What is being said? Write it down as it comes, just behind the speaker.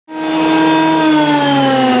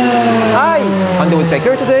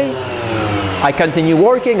Woodpecker today. I continue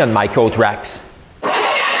working on my coat racks.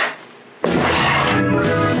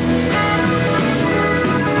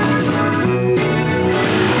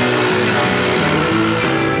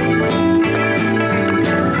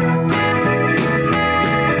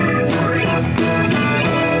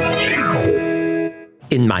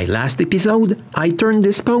 In my last episode, I turned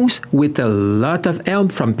this pose with a lot of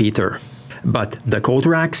help from Peter. But the coat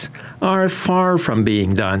racks are far from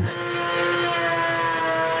being done.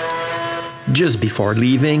 Just before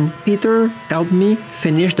leaving, Peter helped me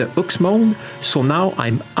finish the hooks mold, so now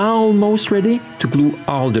I'm almost ready to glue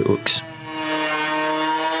all the hooks.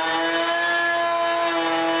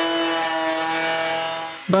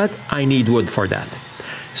 But I need wood for that.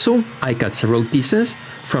 So I cut several pieces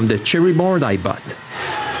from the cherry board I bought.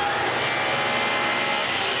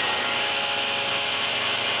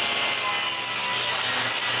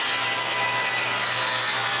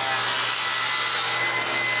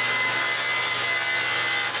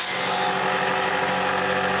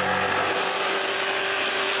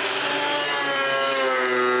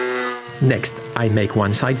 Next, I make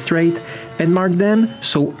one side straight and mark them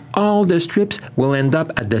so all the strips will end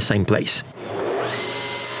up at the same place.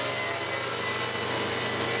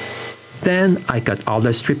 Then I cut all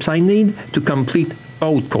the strips I need to complete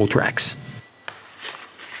both coat racks.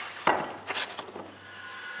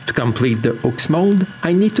 To complete the hooks mold,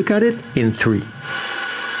 I need to cut it in 3.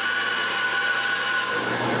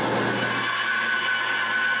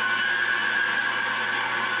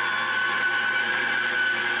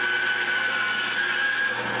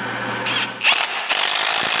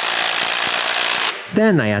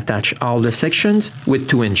 Then I attach all the sections with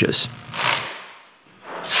 2 inches.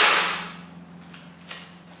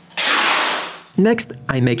 Next,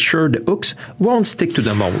 I make sure the hooks won't stick to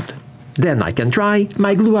the mold. Then I can try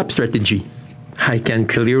my glue-up strategy. I can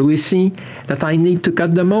clearly see that I need to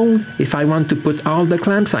cut the mold if I want to put all the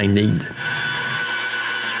clamps I need.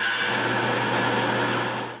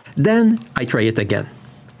 Then I try it again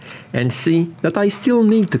and see that I still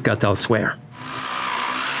need to cut elsewhere.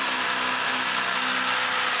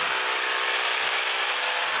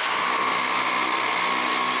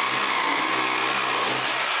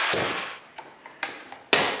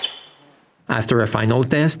 After a final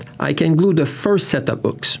test, I can glue the first set of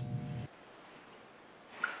hooks.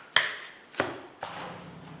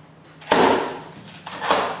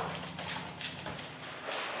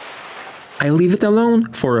 I leave it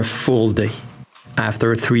alone for a full day.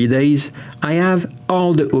 After 3 days, I have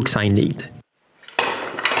all the hooks I need.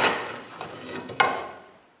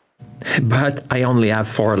 But I only have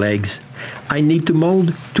 4 legs. I need to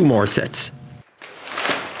mold 2 more sets.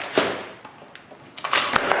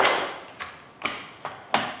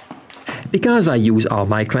 Because I use all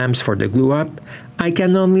my clamps for the glue-up, I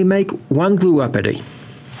can only make 1 glue-up a day.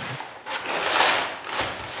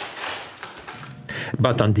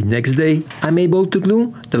 But on the next day, I'm able to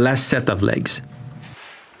glue the last set of legs.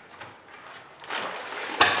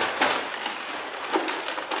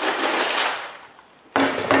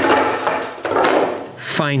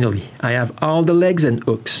 Finally, I have all the legs and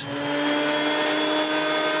hooks.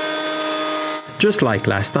 Just like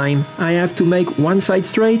last time, I have to make one side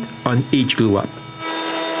straight on each glue-up.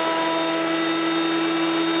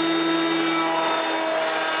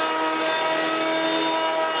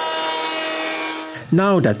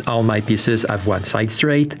 Now that all my pieces have one side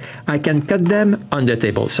straight, I can cut them on the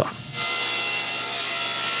table saw.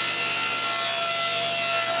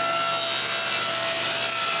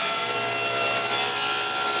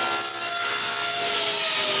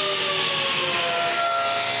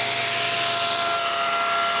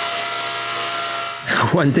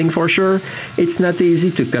 One thing for sure, it's not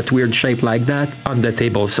easy to cut weird shape like that on the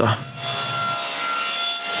table saw.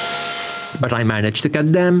 But I managed to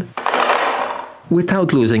cut them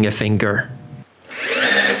without losing a finger.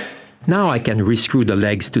 Now I can rescrew the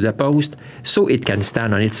legs to the post so it can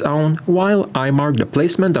stand on its own while I mark the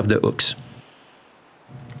placement of the hooks.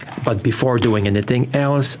 But before doing anything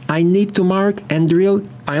else, I need to mark and drill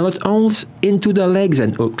pilot holes into the legs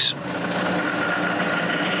and hooks.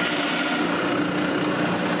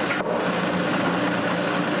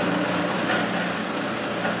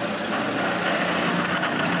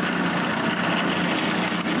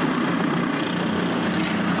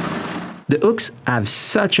 The hooks have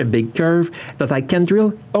such a big curve that I can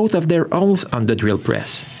drill both of their holes on the drill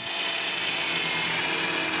press.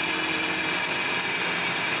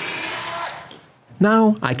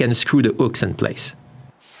 Now I can screw the hooks in place.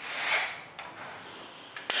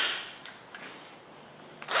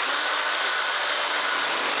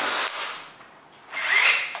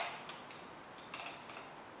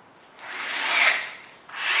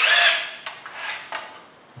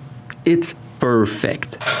 It's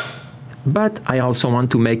perfect. But I also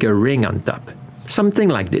want to make a ring on top. Something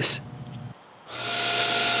like this.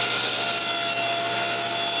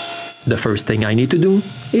 The first thing I need to do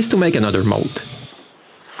is to make another mold.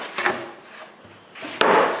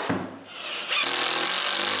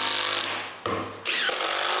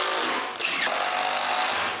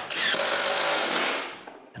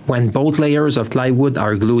 When both layers of plywood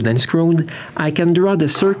are glued and screwed, I can draw the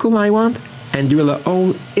circle I want and drill a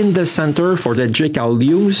hole in the center for the jig I'll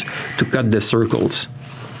use to cut the circles.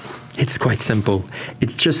 It's quite simple.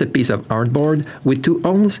 It's just a piece of cardboard with 2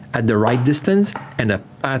 holes at the right distance and a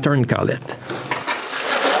pattern collet.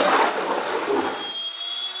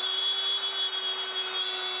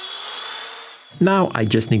 Now I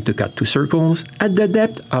just need to cut 2 circles at the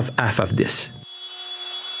depth of half of this.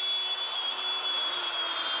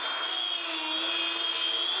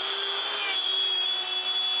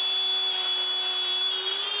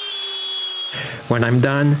 When I'm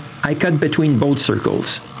done, I cut between both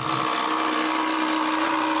circles.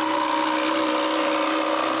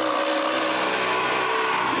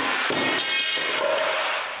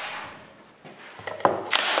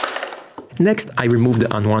 Next, I remove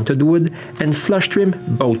the unwanted wood and flush trim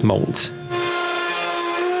both molds.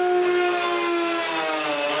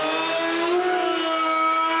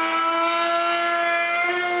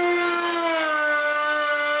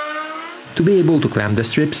 To be able to clamp the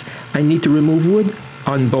strips, I need to remove wood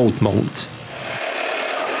on both molds.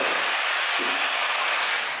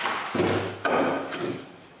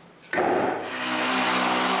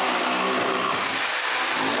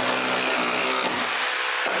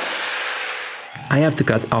 I have to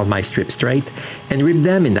cut all my strips straight and rip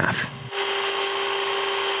them in half.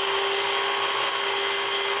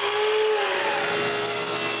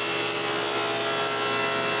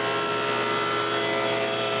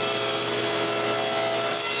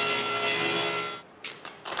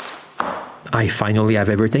 I finally have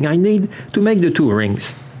everything I need to make the 2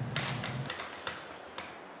 rings.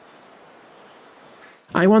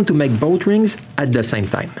 I want to make both rings at the same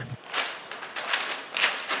time.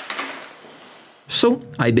 So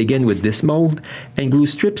I begin with this mold and glue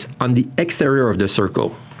strips on the exterior of the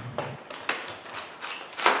circle.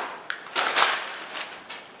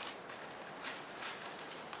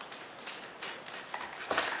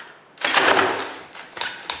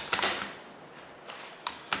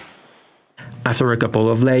 After a couple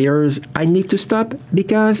of layers, I need to stop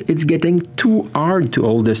because it's getting too hard to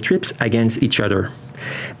hold the strips against each other.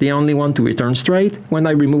 They only want to return straight when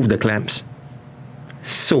I remove the clamps.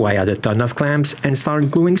 So I add a ton of clamps and start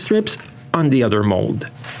gluing strips on the other mold.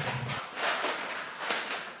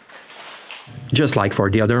 Just like for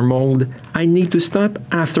the other mold, I need to stop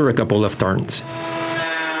after a couple of turns.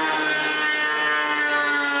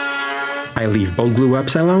 I leave both glue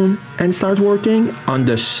ups alone and start working on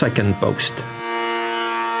the second post.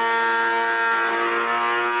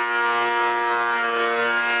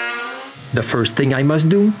 The first thing I must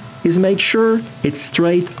do is make sure it's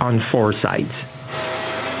straight on 4 sides.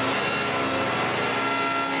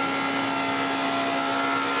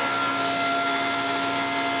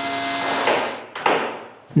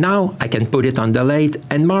 Now I can put it on the lathe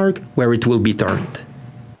and mark where it will be turned.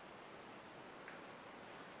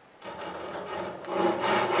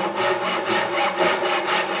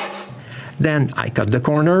 Then I cut the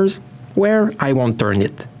corners where I won't turn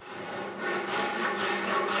it.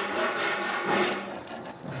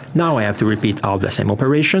 Now I have to repeat all the same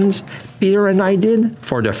operations Peter and I did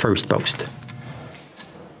for the first post.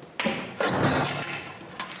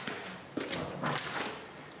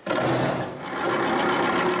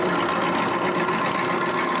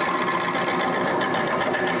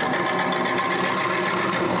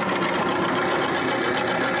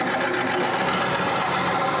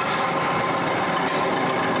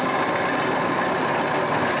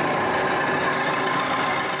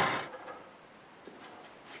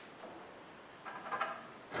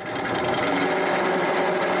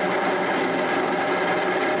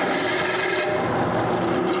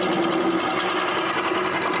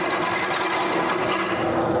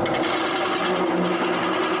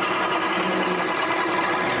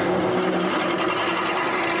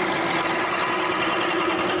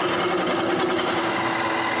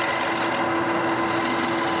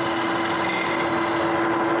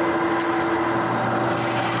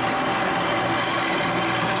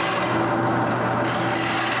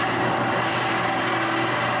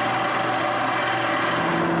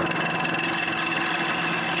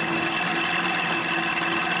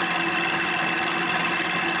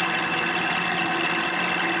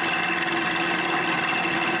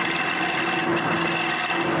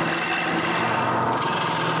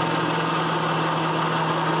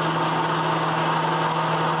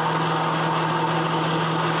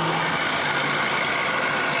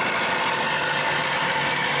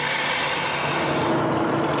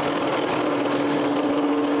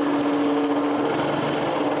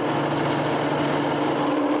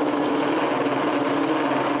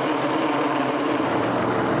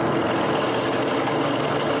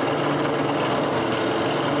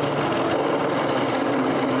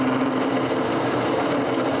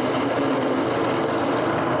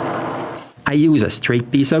 I use a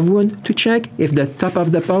straight piece of wood to check if the top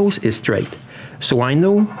of the post is straight, so I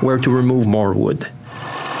know where to remove more wood.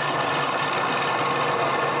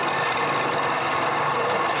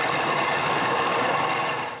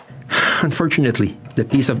 Unfortunately, the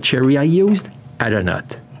piece of cherry I used had a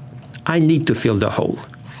nut. I need to fill the hole.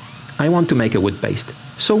 I want to make a wood paste,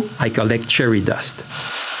 so I collect cherry dust.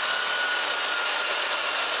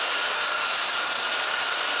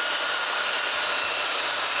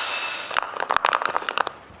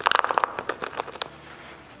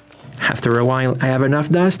 After a while, I have enough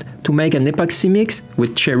dust to make an epoxy mix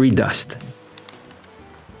with cherry dust.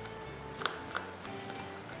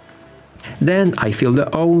 Then I fill the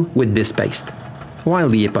hole with this paste. While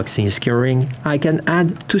the epoxy is curing, I can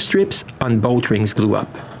add 2 strips on both rings glue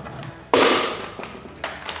up.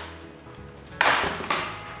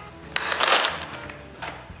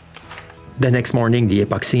 The next morning the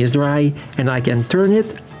epoxy is dry and I can turn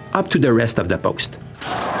it up to the rest of the post.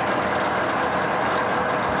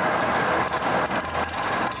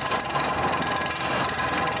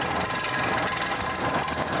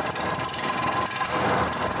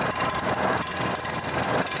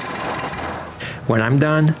 When I'm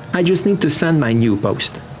done, I just need to sand my new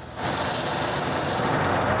post.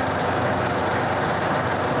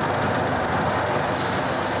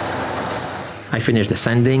 I finish the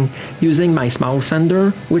sanding using my small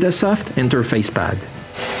sander with a soft interface pad.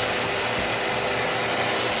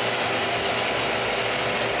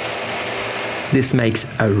 This makes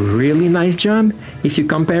a really nice job if you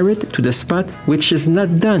compare it to the spot which is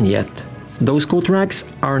not done yet. Those coat racks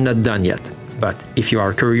are not done yet, but if you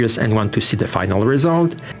are curious and want to see the final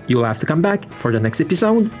result, you'll have to come back for the next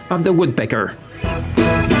episode of the Woodpecker.